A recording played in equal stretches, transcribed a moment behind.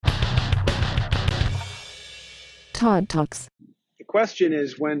Todd Talks. The question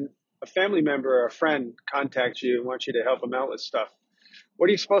is, when a family member or a friend contacts you and wants you to help them out with stuff, what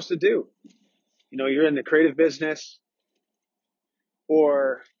are you supposed to do? You're in the creative business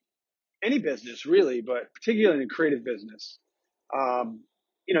or any business really, but particularly in the creative business. You're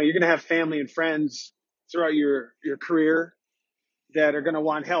going to have family and friends throughout your career that are going to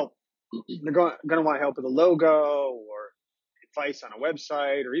want help. They're going to want help with a logo or advice on a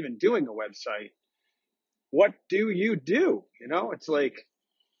website or even doing a website. What do you do? It's like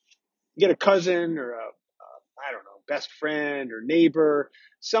you get a cousin or I don't know, best friend or neighbor.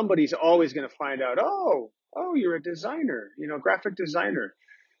 Somebody's always going to find out, oh, you're a designer, graphic designer.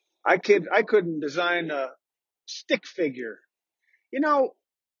 I couldn't design a stick figure.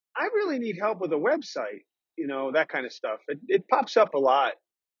 I really need help with a website, that kind of stuff. It pops up a lot.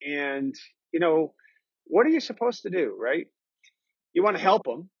 And, what are you supposed to do, right? You want to help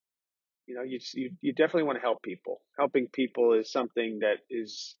them. You definitely want to help people. Helping people is something that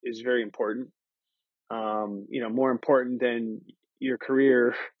is very important. More important than your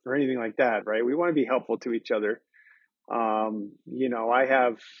career or anything like that, right? We want to be helpful to each other. I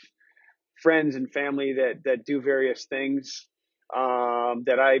have friends and family that do various things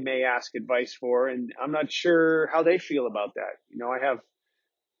that I may ask advice for, and I'm not sure how they feel about that. I have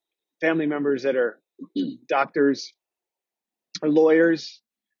family members that are doctors or lawyers,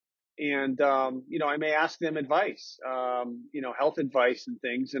 and I may ask them advice, health advice and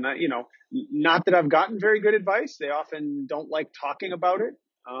things. And not that I've gotten very good advice. They often don't like talking about it.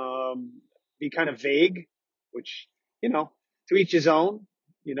 Be kind of vague, which to each his own.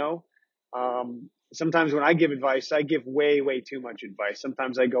 Sometimes when I give advice, I give way too much advice.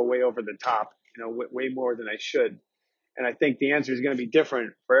 Sometimes I go way over the top, way more than I should. And I think the answer is going to be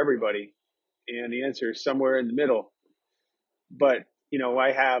different for everybody, and the answer is somewhere in the middle. But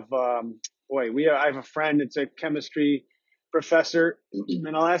I have, I have a friend. It's a chemistry professor,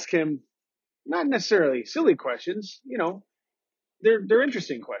 and I'll ask him not necessarily silly questions. They're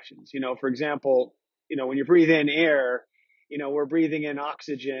interesting questions. For example, when you breathe in air, we're breathing in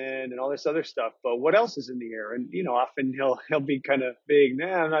oxygen and all this other stuff. But what else is in the air? And often he'll be kind of big.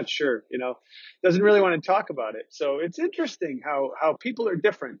 Nah, I'm not sure. Doesn't really want to talk about it. So it's interesting how people are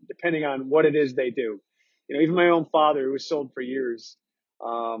different depending on what it is they do. Even my own father, who was sold for years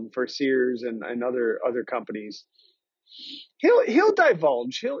for Sears and other companies, he'll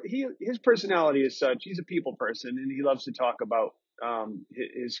divulge. His personality is such. He's a people person, and he loves to talk about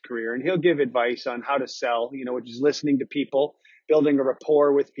his career, and he'll give advice on how to sell. Which is listening to people, building a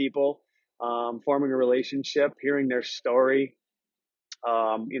rapport with people, forming a relationship, hearing their story,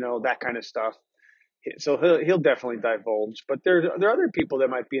 that kind of stuff. So he'll definitely divulge. But there are other people that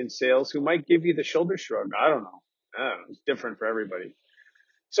might be in sales who might give you the shoulder shrug. I don't know. It's different for everybody.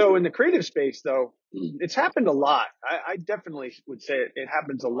 So in the creative space, though, it's happened a lot. I definitely would say it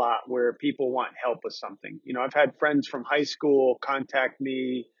happens a lot where people want help with something. I've had friends from high school contact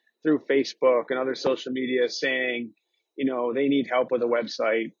me through Facebook and other social media saying, they need help with a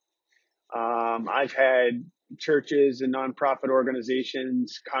website. I've had churches and nonprofit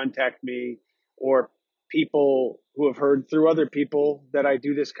organizations contact me, or people who have heard through other people that I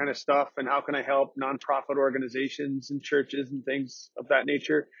do this kind of stuff, and how can I help nonprofit organizations and churches and things of that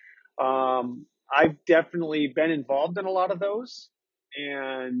nature. I've definitely been involved in a lot of those,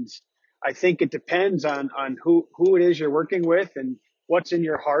 and I think it depends on who it is you're working with and what's in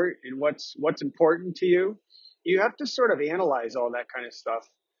your heart and what's important to you. You have to sort of analyze all that kind of stuff,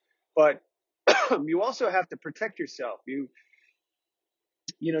 but you also have to protect yourself. You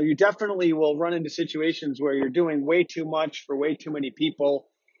definitely will run into situations where you're doing way too much for way too many people,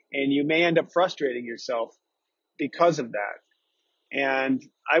 and you may end up frustrating yourself because of that. And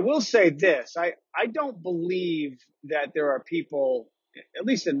I will say this, I don't believe that there are people, at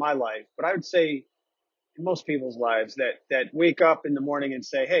least in my life, but I would say in most people's lives, that wake up in the morning and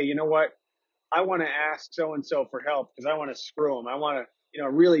say, hey, you know what? I want to ask so-and-so for help because I want to screw them. I want to,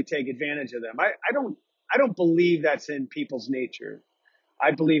 really take advantage of them. I don't believe that's in people's nature. I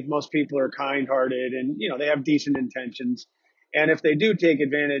believe most people are kind-hearted and, they have decent intentions. And if they do take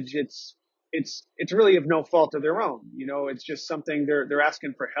advantage, it's really of no fault of their own. It's just something they're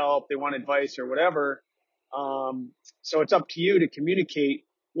asking for help. They want advice or whatever. So it's up to you to communicate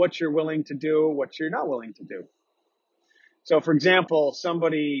what you're willing to do, what you're not willing to do. So for example,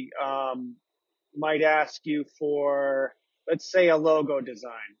 somebody, might ask you for, let's say, a logo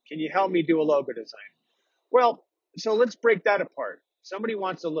design. Can you help me do a logo design? Well, so let's break that apart. Somebody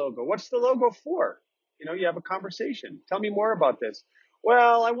wants a logo. What's the logo for? You have a conversation. Tell me more about this.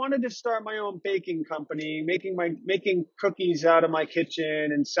 Well, I wanted to start my own baking company, making cookies out of my kitchen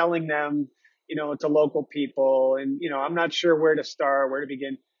and selling them, to local people, and I'm not sure where to start, where to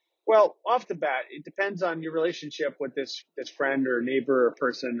begin. Well, off the bat, it depends on your relationship with this friend or neighbor or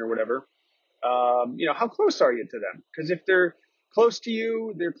person or whatever. How close are you to them? Because if they're close to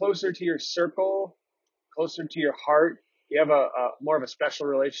you, they're closer to your circle, closer to your heart. You have a more of a special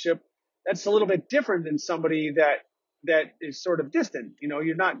relationship. That's a little bit different than somebody that is sort of distant.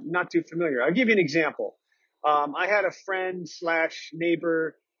 You're not too familiar. I'll give you an example. I had a friend slash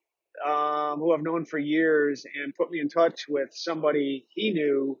neighbor who I've known for years, and put me in touch with somebody he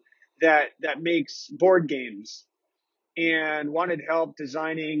knew that makes board games, and wanted help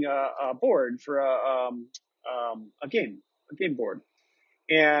designing a board for a game board,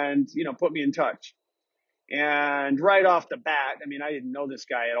 and put me in touch. And right off the bat, I mean, I didn't know this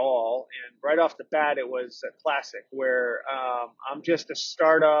guy at all. And right off the bat, it was a classic where I'm just a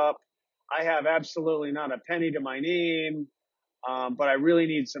startup. I have absolutely not a penny to my name, but I really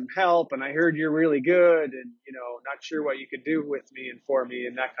need some help. And I heard you're really good, and not sure what you could do with me and for me,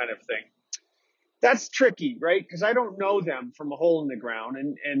 and that kind of thing. That's tricky, right? Because I don't know them from a hole in the ground.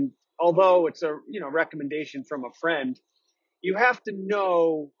 And although it's a recommendation from a friend, you have to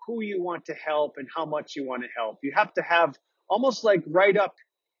know who you want to help and how much you want to help. You have to have almost like write up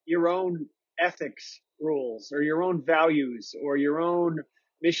your own ethics rules or your own values or your own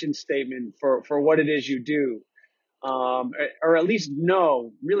mission statement for what it is you do. Or at least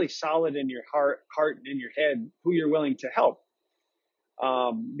know really solid in your heart and in your head who you're willing to help.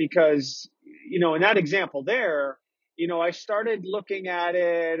 Because, in that example there, I started looking at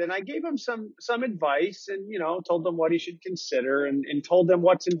it, and I gave him some advice, and, told them what he should consider, and told them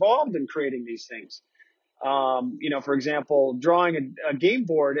what's involved in creating these things. For example, drawing a game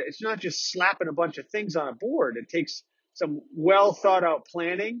board, it's not just slapping a bunch of things on a board. It takes some well thought out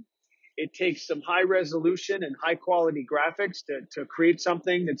planning. It takes some high resolution and high quality graphics to create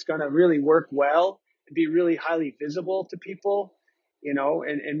something that's going to really work well and be really highly visible to people,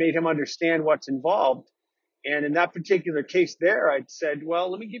 and made him understand what's involved. And in that particular case there, I'd said, well,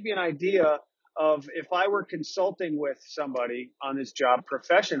 let me give you an idea of if I were consulting with somebody on this job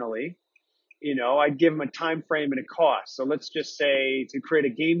professionally, I'd give them a time frame and a cost. So let's just say to create a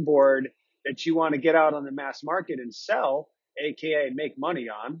game board that you want to get out on the mass market and sell, aka make money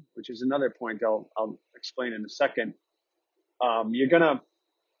on, which is another point I'll explain in a second. You're gonna,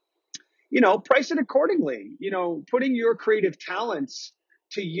 price it accordingly. Putting your creative talents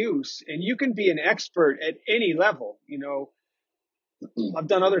to use, and you can be an expert at any level. I've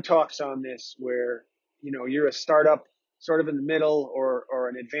done other talks on this where, you're a startup sort of in the middle or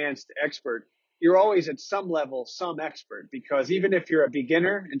an advanced expert. You're always at some level, some expert, because even if you're a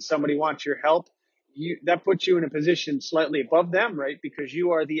beginner and somebody wants your help, that puts you in a position slightly above them, right? Because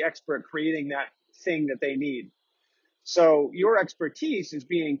you are the expert creating that thing that they need. So your expertise is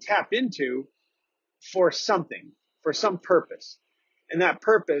being tapped into for something, for some purpose. And that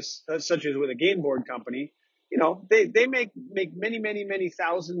purpose, such as with a game board company, they make many, many, many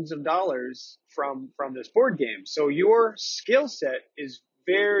thousands of dollars from this board game. So your skill set is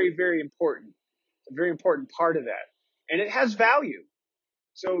very, very important, a very important part of that. And it has value.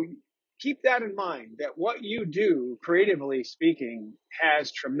 So keep that in mind, that what you do, creatively speaking,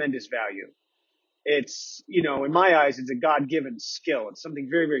 has tremendous value. It's, in my eyes, it's a God-given skill. It's something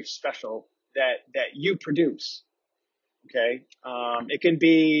very, very special that you produce. Okay. It can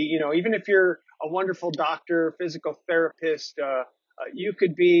be, even if you're a wonderful doctor, physical therapist, you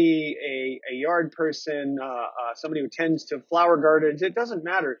could be a yard person, somebody who tends to flower gardens. It doesn't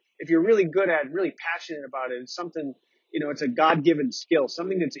matter. If you're really good at it, really passionate about it, it's something, it's a God-given skill,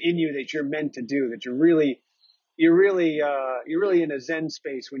 something that's in you that you're meant to do, that you're really in a Zen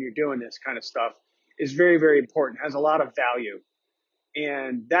space when you're doing this kind of stuff, is very, very important, has a lot of value.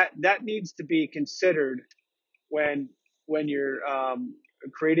 And that needs to be considered when you're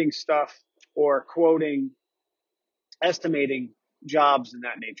creating stuff or quoting, estimating jobs and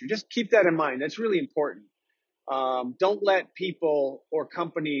that nature. Just keep that in mind. That's really important. Don't let people or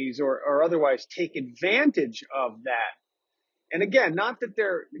companies or otherwise take advantage of that. And again, not that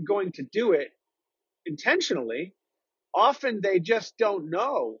they're going to do it intentionally. Often they just don't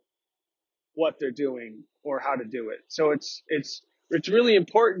know what they're doing or how to do it. So it's really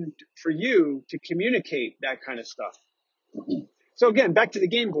important for you to communicate that kind of stuff. So again, back to the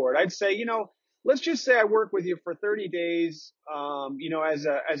game board, I'd say, let's just say I work with you for 30 days, as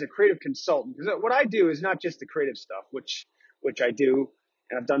a creative consultant, because what I do is not just the creative stuff, which I do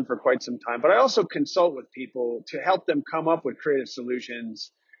and I've done for quite some time, but I also consult with people to help them come up with creative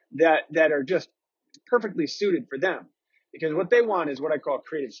solutions that are just perfectly suited for them. Because what they want is what I call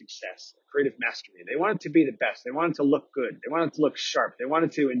creative success, creative mastery. They want it to be the best. They want it to look good. They want it to look sharp. They want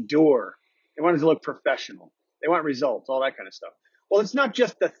it to endure. They want it to look professional. They want results, all that kind of stuff. Well, it's not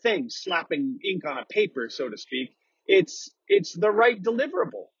just the thing slapping ink on a paper, so to speak. It's the right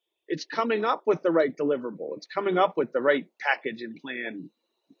deliverable. It's coming up with the right deliverable. It's coming up with the right package and plan,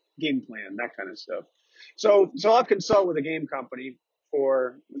 game plan, that kind of stuff. So I'll consult with a game company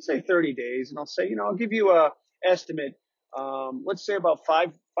for, let's say, 30 days, and I'll say, I'll give you a estimate. Let's say about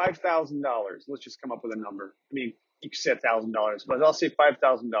 $5,000. Let's just come up with a number. I mean, you could say $1,000, but I'll say $5,000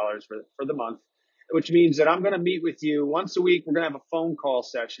 for the month, which means that I'm going to meet with you once a week. We're going to have a phone call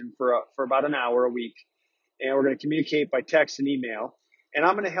session for about an hour a week, and we're going to communicate by text and email. And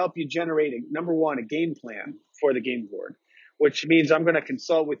I'm going to help you generate, number one, a game plan for the game board, which means I'm going to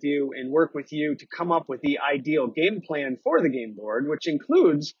consult with you and work with you to come up with the ideal game plan for the game board, which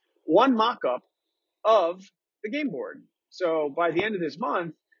includes one mock-up of the game board. So by the end of this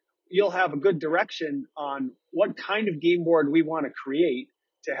month, you'll have a good direction on what kind of game board we want to create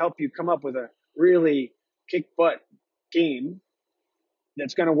to help you come up with a really kick-butt game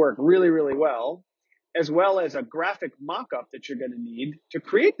that's going to work really, really well as a graphic mock-up that you're going to need to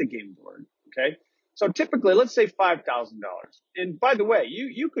create the game board. Okay. So typically, let's say $5,000. And by the way,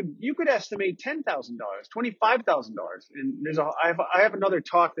 you could estimate $10,000, $25,000. And I have another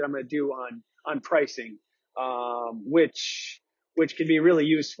talk that I'm going to do on pricing, which can be really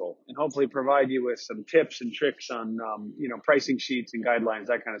useful and hopefully provide you with some tips and tricks on pricing sheets and guidelines,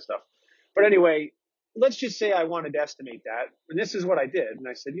 that kind of stuff. But anyway, let's just say I wanted to estimate that, and this is what I did. And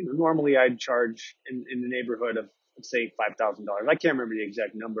I said, normally I'd charge in the neighborhood of, let's say, $5,000. I can't remember the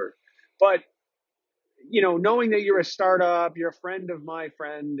exact number, but knowing that you're a startup, you're a friend of my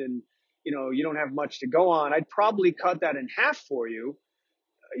friend, and you don't have much to go on, I'd probably cut that in half for you,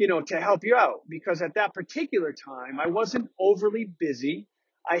 to help you out, because at that particular time I wasn't overly busy.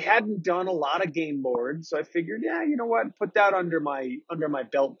 I hadn't done a lot of game boards, so I figured, yeah, you know what, put that under my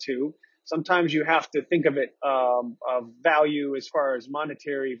belt too. Sometimes you have to think of it of value as far as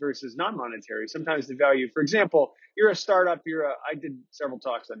monetary versus non-monetary. Sometimes the value, for example, you're a startup. I did several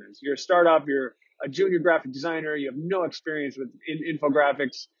talks on this. You're a startup. You're a junior graphic designer. You have no experience with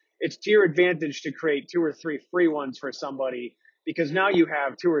infographics. It's to your advantage to create 2 or 3 free ones for somebody, because now you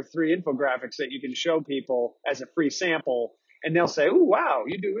have 2 or 3 infographics that you can show people as a free sample, and they'll say, "Oh, wow,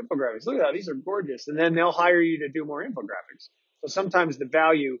 you do infographics. Look at that. These are gorgeous." And then they'll hire you to do more infographics. So sometimes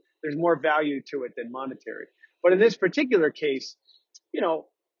there's more value to it than monetary. But in this particular case,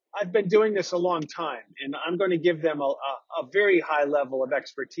 I've been doing this a long time, and I'm going to give them a very high level of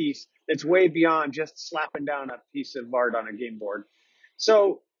expertise that's way beyond just slapping down a piece of art on a game board.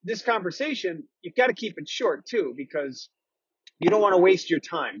 So this conversation, you've got to keep it short too, because you don't want to waste your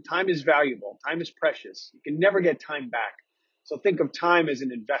time. Time is valuable. Time is precious. You can never get time back. So think of time as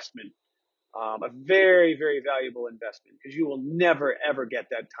an investment. A very, very valuable investment, because you will never, ever get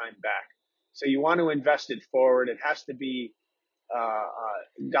that time back. So you want to invest it forward. It has to be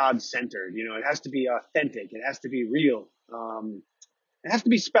God-centered. It has to be authentic. It has to be real. It has to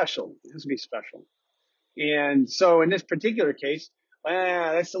be special. It has to be special. And so in this particular case,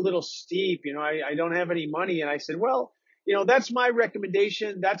 that's a little steep. I don't have any money. And I said, well, that's my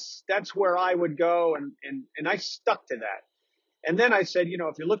recommendation. That's where I would go. And I stuck to that. And then I said,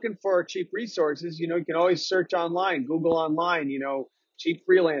 if you're looking for cheap resources, you can always search online, Google online, cheap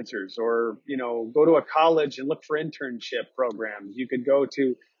freelancers, or, go to a college and look for internship programs. You could go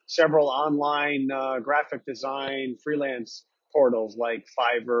to several online graphic design freelance portals like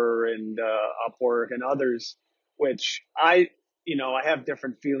Fiverr and Upwork and others, which I have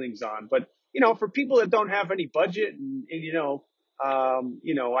different feelings on. But, for people that don't have any budget and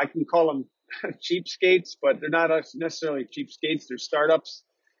I can call them cheapskates, but they're not necessarily cheapskates. They're startups.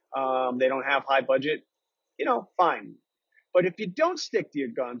 They don't have high budget, fine. But if you don't stick to your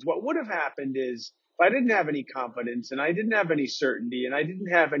guns, what would have happened is, if I didn't have any confidence and I didn't have any certainty and I didn't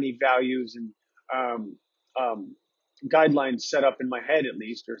have any values and guidelines set up in my head, at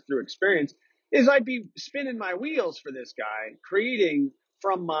least, or through experience, is I'd be spinning my wheels for this guy, creating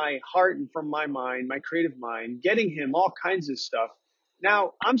from my heart and from my mind, my creative mind, getting him all kinds of stuff.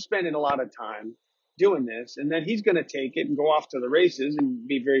 Now I'm spending a lot of time doing this, and then he's going to take it and go off to the races and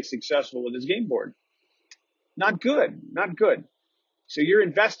be very successful with his game board. Not good, not good. So you're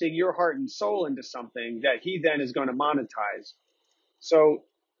investing your heart and soul into something that he then is going to monetize. So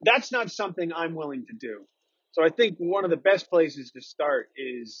that's not something I'm willing to do. So I think one of the best places to start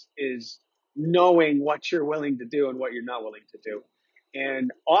is knowing what you're willing to do and what you're not willing to do.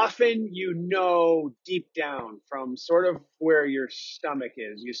 And often, deep down from sort of where your stomach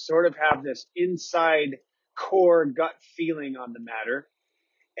is, you sort of have this inside core gut feeling on the matter,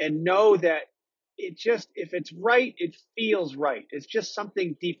 and know that if it's right, it feels right. It's just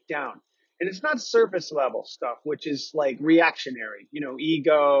something deep down. And it's not surface level stuff, which is like reactionary,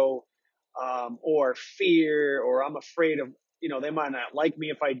 ego, or fear, or I'm afraid of, they might not like me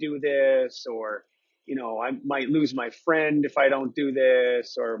if I do this, or, I might lose my friend if I don't do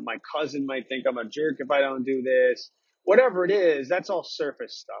this, or my cousin might think I'm a jerk if I don't do this. Whatever it is, that's all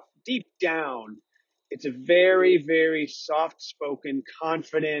surface stuff. Deep down, it's a very, very soft spoken,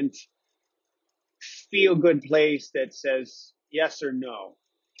 confident, feel good place that says yes or no.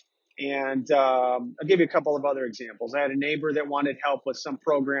 And I'll give you a couple of other examples. I had a neighbor that wanted help with some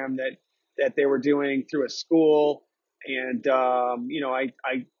program that they were doing through a school, and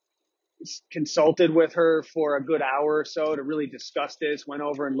I consulted with her for a good hour or so to really discuss this. Went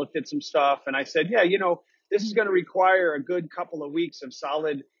over and looked at some stuff, and I said, yeah, this is going to require a good couple of weeks of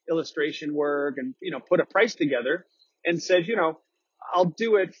solid illustration work, and put a price together, and said, I'll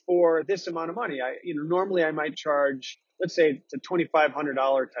do it for this amount of money. Normally I might charge, let's say it's a $2,500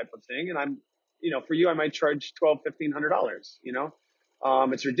 type of thing. And for you, I might charge $1,200,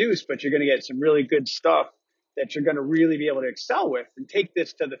 $1,500, it's reduced, but you're going to get some really good stuff that you're going to really be able to excel with and take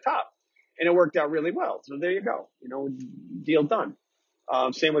this to the top. And it worked out really well. So there you go, deal done.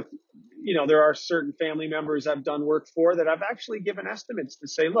 Same with, there are certain family members I've done work for that I've actually given estimates to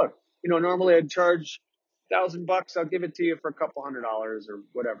say, look, normally I'd charge $1,000. I'll give it to you for a couple $100 or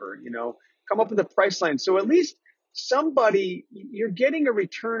whatever, come up with a price line. So at least you're getting a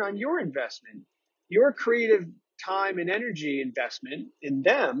return on your investment. Your creative time and energy investment in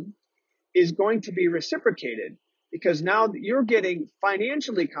them is going to be reciprocated, because now you're getting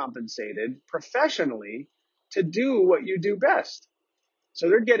financially compensated professionally to do what you do best. So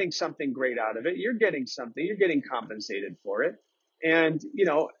they're getting something great out of it. You're getting compensated for it. And,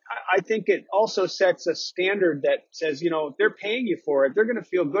 I think it also sets a standard that says, if they're paying you for it, they're going to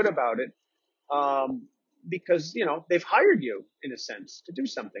feel good about it. Because, they've hired you in a sense to do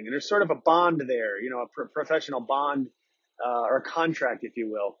something, and there's sort of a bond there, a professional bond, or a contract, if you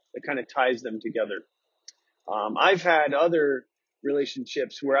will, that kind of ties them together. I've had other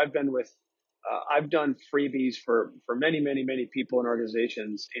relationships where I've done freebies for many, many, many people and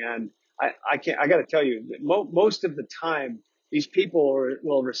organizations. And I got to tell you, most of the time, these people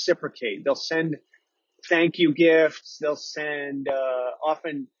will reciprocate. They'll send thank you gifts. They'll send,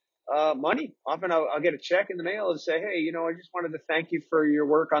 often, money. Often I'll get a check in the mail and say, hey, I just wanted to thank you for your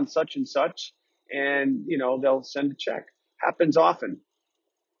work on such and such. And, they'll send a check. Happens often.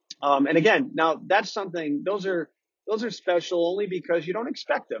 And again, now that's something, those are special only because you don't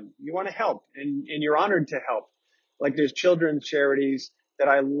expect them. You want to help, and you're honored to help. Like there's children's charities that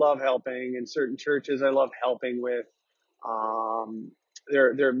I love helping, and certain churches I love helping with.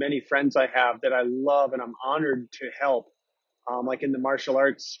 There are many friends I have that I love and I'm honored to help. Like in the martial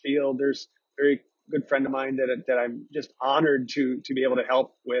arts field, there's a very good friend of mine that I'm just honored to be able to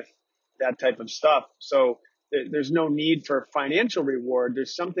help with that type of stuff. So there's no need for financial reward.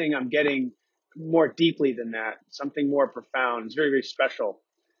 There's something I'm getting more deeply than that, something more profound. It's very, very special.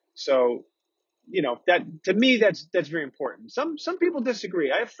 So, that to me, that's very important. Some people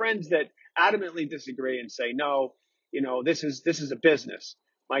disagree. I have friends that adamantly disagree and say, no, this is a business.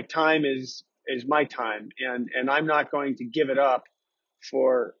 My time is my time, and I'm not going to give it up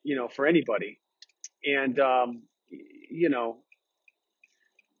for anybody. And,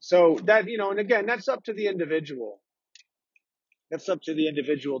 so that, and again, that's up to the individual. That's up to the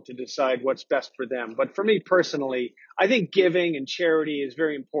individual to decide what's best for them. But for me personally, I think giving and charity is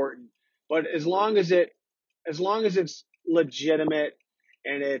very important. But as long as it's legitimate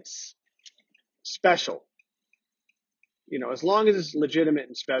and it's special, as long as it's legitimate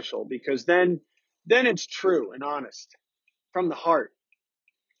and special, because then it's true and honest from the heart.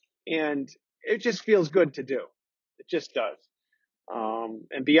 And it just feels good to do. It just does.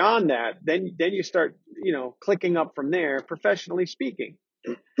 And beyond that, then you start, clicking up from there, professionally speaking.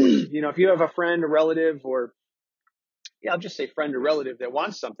 If you have a friend, a relative, or I'll just say friend or relative that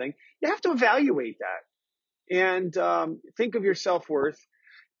wants something, you have to evaluate that and think of your self-worth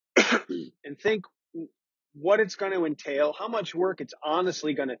and think what it's going to entail, how much work it's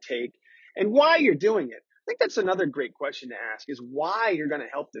honestly going to take, and why you're doing it. I think that's another great question to ask, is why you're going to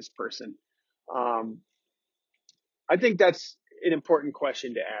help this person. I think that's an important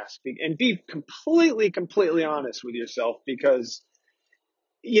question to ask, and be completely honest with yourself, because,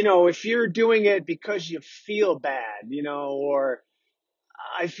 if you're doing it because you feel bad, or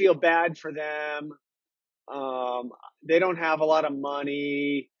I feel bad for them, they don't have a lot of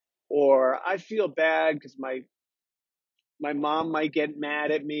money, or I feel bad because my mom might get mad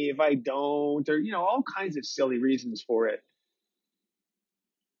at me if I don't, or, all kinds of silly reasons for it.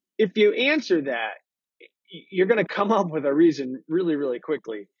 If you answer that, you're going to come up with a reason really, really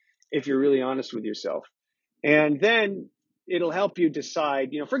quickly. if you're really honest with yourself. And then it'll help you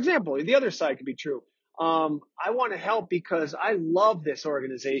decide, for example, the other side could be true. I want to help because I love this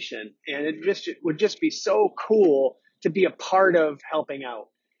organization and it would just be so cool to be a part of helping out.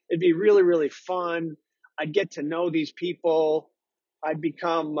 It'd be really, really fun. I'd get to know these people. I'd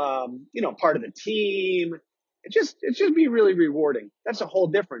become, part of the team. It just be really rewarding. That's a whole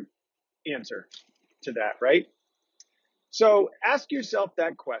different answer to that, right? So ask yourself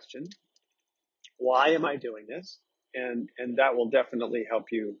that question. Why am I doing this? And that will definitely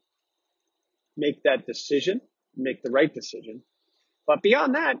help you make that decision, make the right decision. But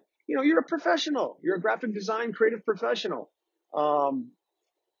beyond that, you're a professional. You're a graphic design creative professional.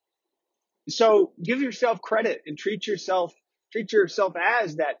 So give yourself credit and treat yourself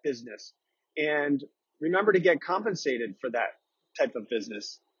as that business. And remember to get compensated for that type of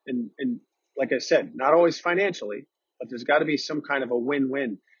business. And like I said, not always financially, but there's got to be some kind of a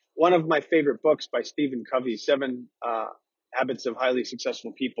win-win. One of my favorite books by Stephen Covey, 7 Habits of Highly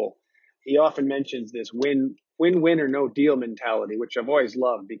Successful People, he often mentions this win-win or no deal mentality, which I've always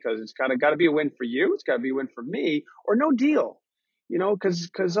loved because it's got to be a win for you. It's got to be a win for me or no deal,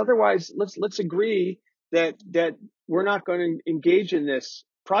 because otherwise let's agree that we're not going to engage in this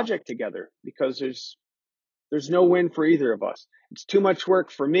project together because there's no win for either of us. It's too much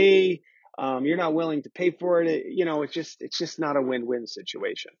work for me. You're not willing to pay for it. It's just not a win-win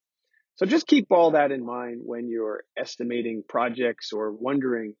situation. So just keep all that in mind when you're estimating projects or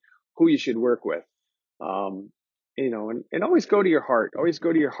wondering who you should work with. And always go to your heart. Always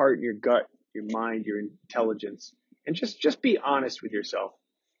go to your heart and your gut, your mind, your intelligence, and just be honest with yourself.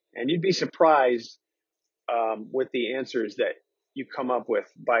 And you'd be surprised with the answers that you come up with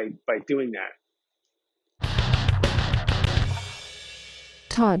by doing that.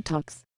 Todd Talks.